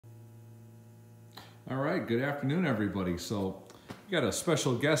All right, good afternoon, everybody. So we got a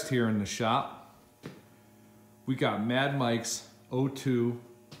special guest here in the shop. We got Mad Mike's 02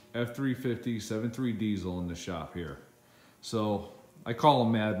 F350 7.3 diesel in the shop here. So I call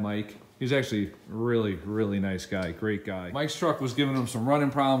him Mad Mike. He's actually a really nice guy, great guy. Mike's truck was giving him some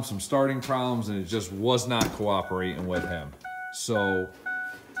running problems, some starting problems, and it just was not cooperating with him. So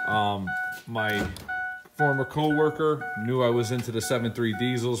my former co-worker knew I was into the 7.3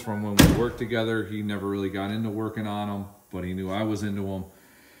 diesels from when we worked together. He never really got into working on them, but he knew I was into them.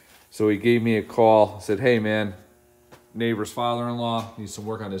 So he gave me a call, said, hey man, neighbor's father-in-law needs some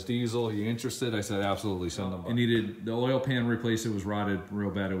work on his diesel. You interested? I said, absolutely, send them. It needed the oil pan replaced. It was rotted real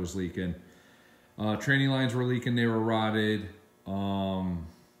bad. It was leaking. Training lines were leaking. They were rotted.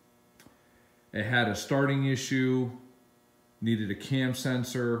 It had a starting issue, needed a cam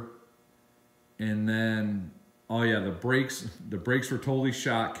sensor. And then, oh yeah, the brakes were totally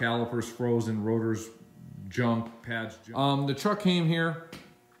shot, calipers frozen, rotors junk, pads junk. The truck came here,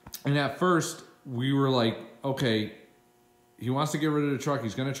 and at first we were like, okay, he wants to get rid of the truck,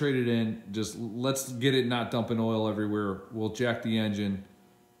 he's gonna trade it in, just let's get it not dumping oil everywhere. We'll jack the engine,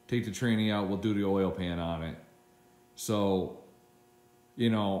 take the training out, we'll do the oil pan on it. So,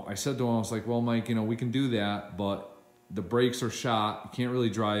 you know, I said to him, I was like, well, Mike, you know, we can do that, but the brakes are shot, you can't really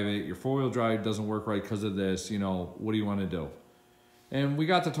drive it, your four-wheel drive doesn't work right because of this, you know, what do you want to do? And we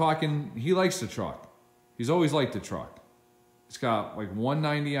got to talking. He likes the truck. He's always liked the truck. It's got like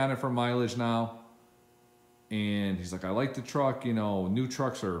 190 on it for mileage now. And he's like, I like the truck, you know, new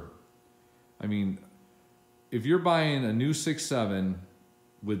trucks are, I mean, if you're buying a new 6.7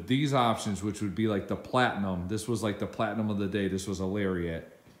 with these options, which would be like the Platinum, this was like the Platinum of the day, this was a Lariat.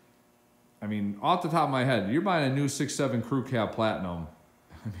 I mean, off the top of my head, you're buying a new 6.7 Crew Cab Platinum.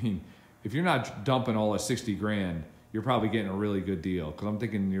 I mean, if you're not dumping all at 60 grand, you're probably getting a really good deal. Because I'm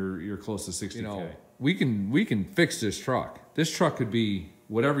thinking you're close to 60K. You know, we can fix this truck. This truck could be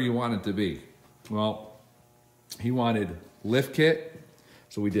whatever you want it to be. Well, he wanted lift kit,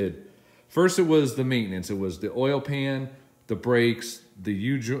 so we did. First, it was the maintenance. It was the oil pan, the brakes,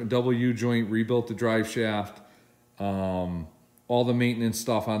 the double U joint, rebuilt the drive shaft. All the maintenance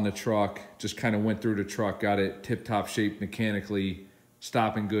stuff on the truck, just kind of went through the truck, got it tip-top shape mechanically,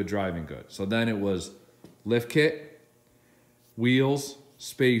 stopping good, driving good. So then it was lift kit, wheels,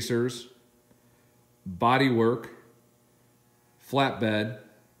 spacers, bodywork, flatbed,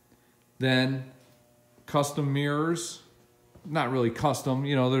 then custom mirrors. Not really custom,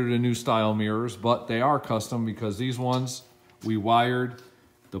 you know, they're the new style mirrors, but they are custom because these ones we wired,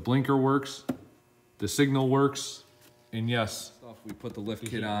 the blinker works, the signal works, and yes, we put the lift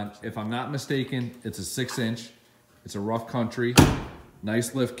kit on. If I'm not mistaken, it's a 6-inch. It's a rough country.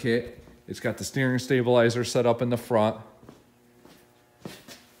 Nice lift kit. It's got the steering stabilizer set up in the front.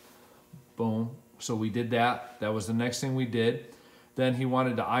 Boom. So we did that. That was the next thing we did. Then he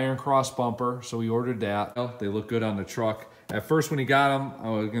wanted the iron cross bumper, so we ordered that. They look good on the truck. At first when he got them, I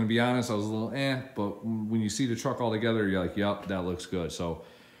was gonna be honest, I was a little but when you see the truck all together, you're like, yep, that looks good. So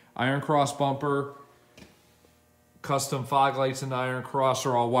iron cross bumper, custom fog lights in the iron cross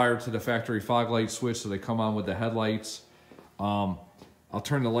are all wired to the factory fog light switch, so they come on with the headlights. I'll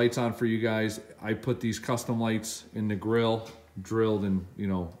turn the lights on for you guys. I put these custom lights in the grill, drilled and, you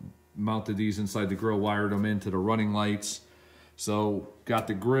know, mounted these inside the grill, wired them into the running lights. So got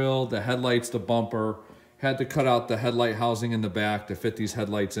the grill, the headlights, the bumper. Had to cut out the headlight housing in the back to fit these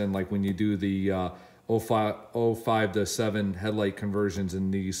headlights in, like when you do the 05 to 7 headlight conversions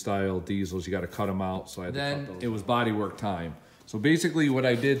in these style diesels, you got to cut them out. So I had to cut those. It was bodywork time. So basically what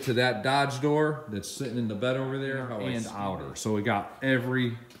I did to that Dodge door that's sitting in the bed over there and outer. So we got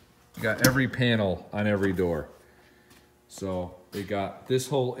every panel on every door. So they got this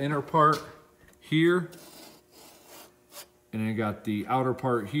whole inner part here, and then got the outer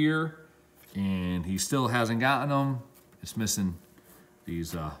part here, and he still hasn't gotten them. It's missing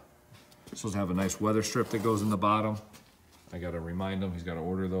these supposed to have a nice weather strip that goes in the bottom. I gotta remind him, he's gotta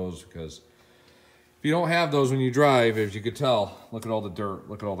order those, because if you don't have those when you drive, as you could tell, look at all the dirt,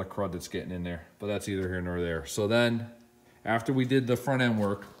 look at all the crud that's getting in there. But that's either here nor there. So then, after we did the front end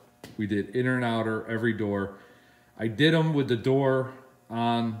work, we did inner and outer, every door. I did them with the doors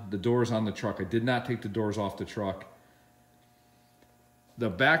on the truck. I did not take the doors off the truck. The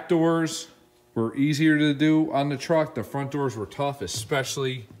back doors were easier to do on the truck. The front doors were tough,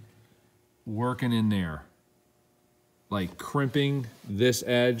 especially working in there, like crimping this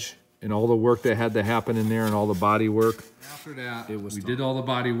edge and all the work that had to happen in there and all the body work. After that, we did all the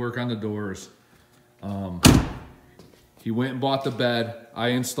body work on the doors. He went and bought the bed. I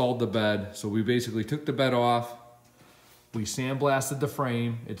installed the bed. So we basically took the bed off, We sandblasted the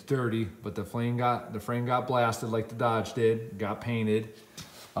frame. It's dirty, but the frame got blasted like the Dodge did. Got painted.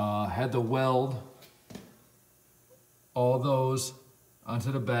 Had to weld all those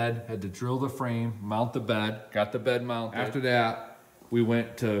onto the bed. Had to drill the frame, mount the bed. Got the bed mounted. After that, we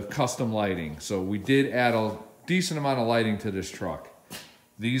went to custom lighting. So we did add a decent amount of lighting to this truck.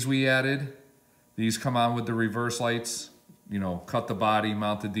 These we added. These come on with the reverse lights. You know, cut the body,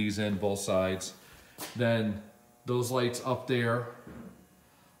 mounted these in both sides. Then those lights up there,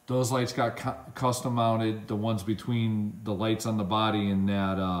 those lights got custom mounted. The ones between the lights on the body and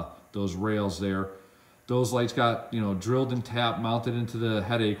that those rails there. Those lights got, you know, drilled and tapped, mounted into the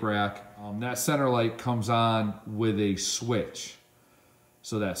headache rack. That center light comes on with a switch.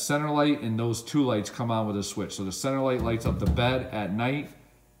 So that center light and those two lights come on with a switch. So the center light lights up the bed at night,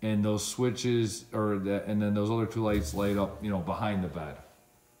 and those switches, and then those other two lights light up, you know, behind the bed.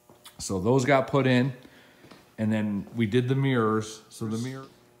 So those got put in, and then we did the mirrors. So the mirror,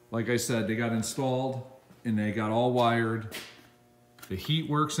 like I said, they got installed and they got all wired. The heat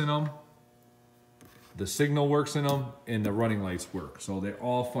works in them, the signal works in them, and the running lights work. So they're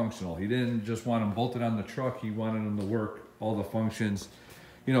all functional. He didn't just want them bolted on the truck, he wanted them to work all the functions.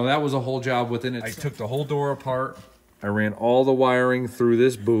 You know, that was a whole job within it. I took the whole door apart. I ran all the wiring through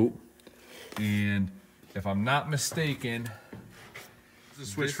this boot, and if I'm not mistaken, the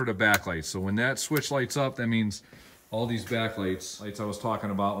switch for the backlights. So when that switch lights up, that means all these backlights, lights I was talking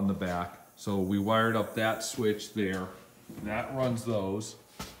about in the back. So we wired up that switch there. That runs those.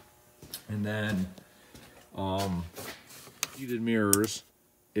 And then heated mirrors.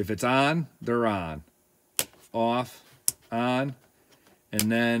 If it's on, they're on. Off, on.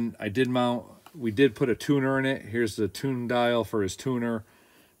 And then we did put a tuner in it. Here's the tune dial for his tuner.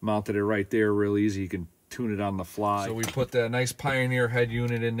 Mounted it right there real easy. You can tune it on the fly. So we put that nice Pioneer head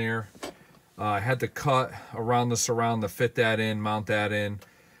unit in there. I had to cut around the surround to fit that in, mount that in.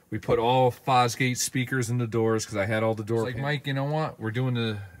 We put all Fosgate speakers in the doors because I had all the doors. Like, Mike, you know what?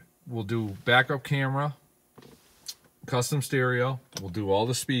 We'll do backup camera, custom stereo. We'll do all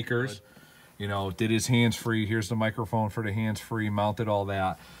the speakers. You know, did his hands-free. Here's the microphone for the hands-free, mounted all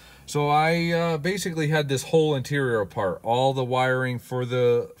that. So I basically had this whole interior apart. All the wiring for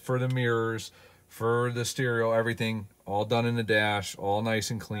the mirrors, for the stereo, everything, all done in the dash, all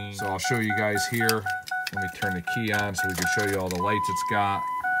nice and clean. So I'll show you guys here. Let me turn the key on so we can show you all the lights it's got.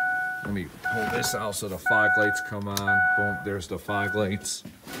 Let me pull this out so the fog lights come on. Boom, there's the fog lights.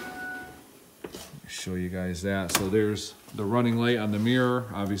 Show you guys that. So there's the running light on the mirror.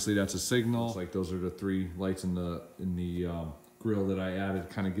 Obviously that's a signal. It's like those are the three lights in the grill that I added.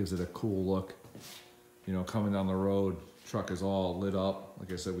 Kind of gives it a cool look. You know, coming down the road, truck is all lit up.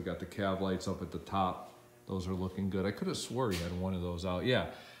 Like I said, we got the cab lights up at the top. Those are looking good. I could have swore you had one of those out. Yeah,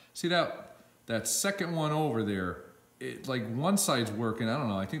 see that second one over there, it like one side's working. I don't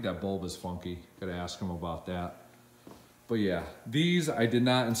know, I think that bulb is funky. Gotta ask him about that. But yeah, these I did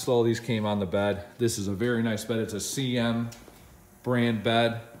not install. These came on the bed. This is a very nice bed. It's a CM brand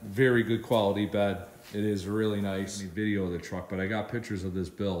bed. Very good quality bed. It is really nice. I need video of the truck, but I got pictures of this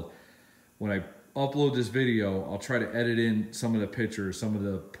build. When I upload this video, I'll try to edit in some of the pictures, some of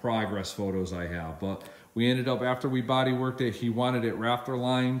the progress photos I have. But we ended up, after we body worked it, he wanted it Raptor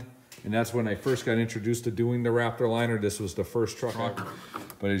lined. And that's when I first got introduced to doing the Raptor liner. This was the first truck.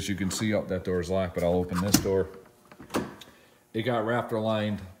 But as you can see, that door is locked, but I'll open this door. It got Raptor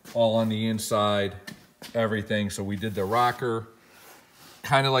lined all on the inside, everything. So we did the rocker,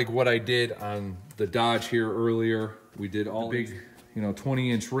 kind of like what I did on the Dodge here earlier. We did all the big, you know,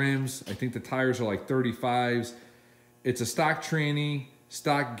 20-inch rims. I think the tires are like 35s. It's a stock tranny,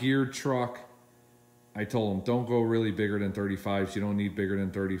 stock geared truck. I told him, don't go really bigger than 35s. You don't need bigger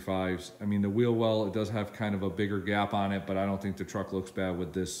than 35s. I mean, the wheel well, it does have kind of a bigger gap on it, but I don't think the truck looks bad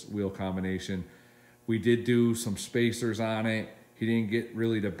with this wheel combination. We did do some spacers on it. He didn't get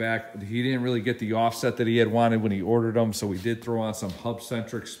really he didn't really get the offset that he had wanted when he ordered them, so we did throw on some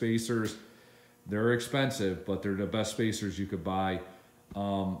hub-centric spacers. They're expensive, but they're the best spacers you could buy.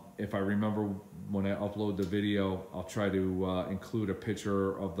 If I remember when I upload the video, I'll try to include a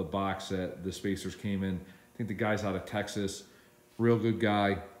picture of the box that the spacers came in. I think the guy's out of Texas. Real good guy.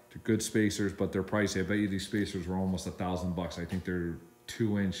 They're good spacers, but they're pricey. I bet you these spacers were almost $1,000. I think they're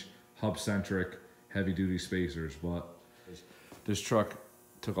 2-inch hub-centric heavy-duty spacers. But this truck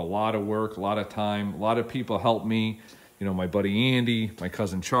took a lot of work, a lot of time. A lot of people helped me. You know, my buddy Andy, my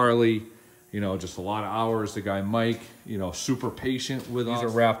cousin Charlie. You know, just a lot of hours. The guy Mike, you know, super patient with us.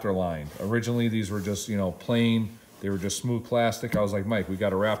 These are Raptor lined. Originally, these were just, you know, plain. They were just smooth plastic. I was like, Mike, we got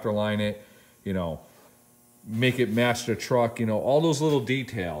to Raptor line it. You know, make it match the truck, you know, all those little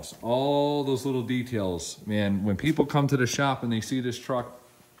details, man. When people come to the shop and they see this truck,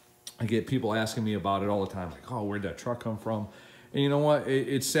 I get people asking me about it all the time, like, oh, where'd that truck come from? And you know what?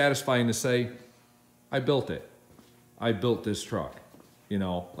 It's satisfying to say, I built it. I built this truck. You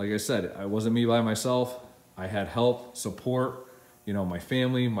know, like I said, it wasn't me by myself. I had help, support, you know, my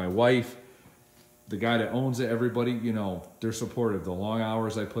family, my wife, the guy that owns it, everybody, you know, they're supportive. The long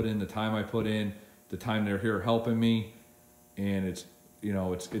hours I put in, the time I put in, the time they're here helping me. And it's, you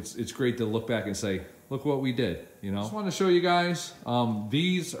know, it's great to look back and say, look what we did, you know. Just wanted to show you guys,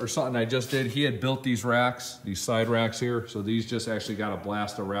 these are something I just did. He had built these racks, these side racks here. So these just actually got a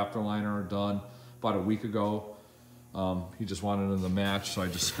Blaster Raptor liner done about a week ago. He just wanted them to match, so I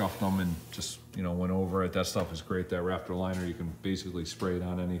just scuffed them and just, you know, went over it. That stuff is great, that Raptor liner. You can basically spray it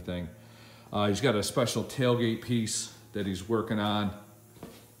on anything. He's got a special tailgate piece that he's working on.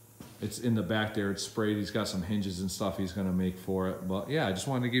 It's in the back there, it's sprayed. He's got some hinges and stuff he's gonna make for it. But yeah, I just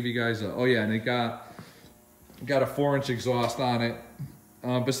wanted to give you guys a, oh yeah, and it got a 4-inch exhaust on it.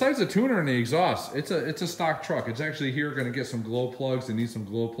 Besides the tuner and the exhaust, it's a stock truck. It's actually here gonna get some glow plugs. It needs some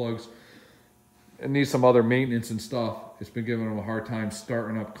glow plugs. It needs some other maintenance and stuff. It's been giving him a hard time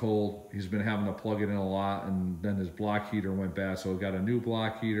starting up cold. He's been having to plug it in a lot, and then his block heater went bad. So we got a new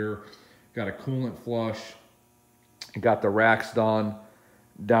block heater, got a coolant flush, got the racks done.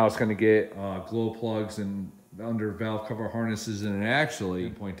 Now it's gonna get glow plugs and under valve cover harnesses, and actually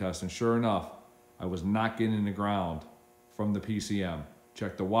point test, and sure enough, I was not getting in the ground from the PCM.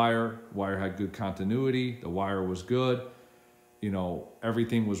 Checked the wire had good continuity, the wire was good. You know,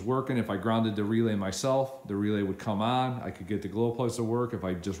 everything was working. If I grounded the relay myself, the relay would come on. I could get the glow plugs to work if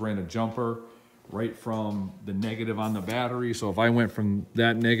I just ran a jumper right from the negative on the battery. So if I went from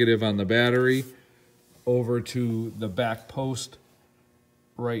that negative on the battery over to the back post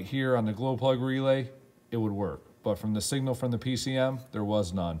right here on the glow plug relay, it would work. But from the signal from the PCM, there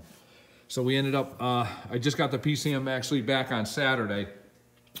was none. So we ended up, I just got the PCM actually back on Saturday.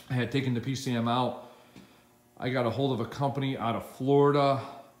 I had taken the PCM out. I got a hold of a company out of Florida.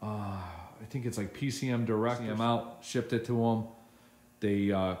 I think it's like PCM Direct. I'm out, shipped it to them. They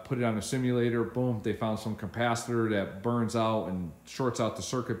put it on a simulator. Boom, they found some capacitor that burns out and shorts out the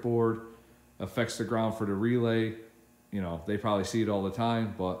circuit board, affects the ground for the relay. You know, they probably see it all the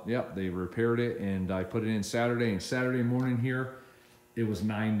time, but yep, they repaired it, and I put it in Saturday. And Saturday morning here, it was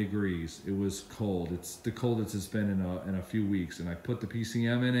 9 degrees. It was cold. It's the coldest it's been in a few weeks. And I put the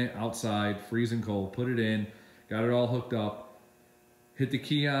PCM in it outside, freezing cold, put it in, got it all hooked up, hit the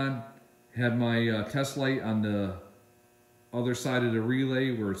key on, had my test light on the other side of the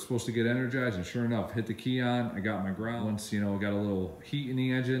relay where it's supposed to get energized, and sure enough, hit the key on, I got my ground. Once, you know, got a little heat in the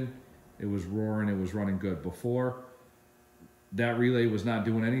engine, it was roaring, it was running good. Before, that relay was not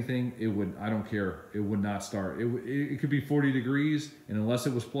doing anything. It would, I don't care, it would not start. It could be 40 degrees, and unless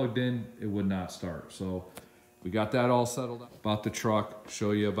it was plugged in, it would not start. So we got that all settled up. About the truck,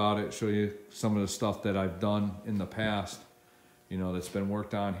 show you about it, show you some of the stuff that I've done in the past, you know, that's been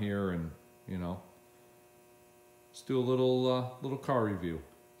worked on here, and, you know, let's do a little car review.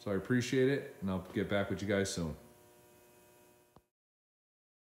 So I appreciate it, and I'll get back with you guys soon.